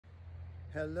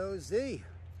Hello, Z.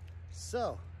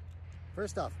 So,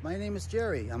 first off, my name is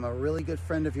Jerry. I'm a really good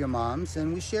friend of your mom's,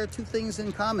 and we share two things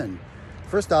in common.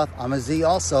 First off, I'm a Z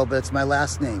also, but it's my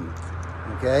last name.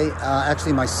 Okay?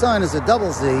 Actually, my son is a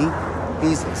double Z.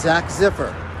 He's Zach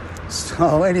Ziffer.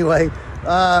 So anyway,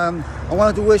 I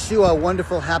wanted to wish you a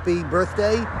wonderful, happy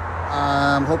birthday.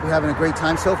 Hope you're having a great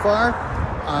time so far.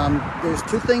 There's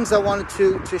two things I wanted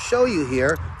to show you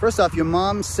here. First off, your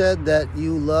mom said that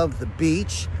you love the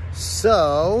beach.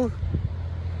 So,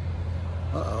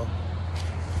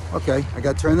 okay, I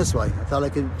got to turn this way. I thought I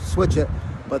could switch it,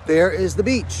 but there is the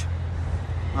beach.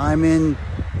 I'm in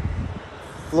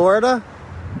Florida,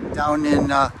 down in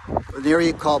an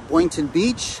area called Boynton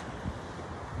Beach.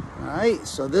 All right,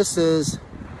 so this is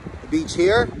the beach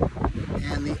here.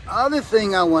 And the other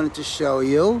thing I wanted to show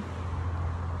you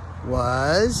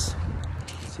was,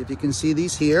 see if you can see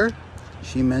these here.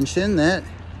 She mentioned that,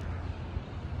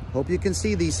 hope you can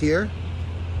see these here.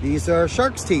 These are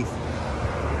shark's teeth,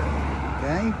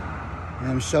 okay?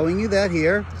 And I'm showing you that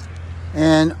here.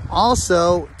 And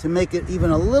also, to make it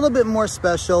even a little bit more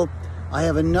special, I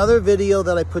have another video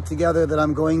that I put together that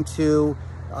I'm going to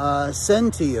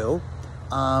send to you.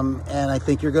 And I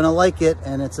think you're gonna like it,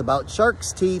 and it's about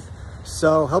shark's teeth.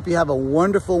 So hope you have a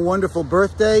wonderful, wonderful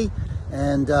birthday,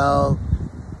 and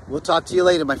we'll talk to you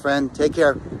later, my friend. Take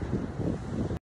care.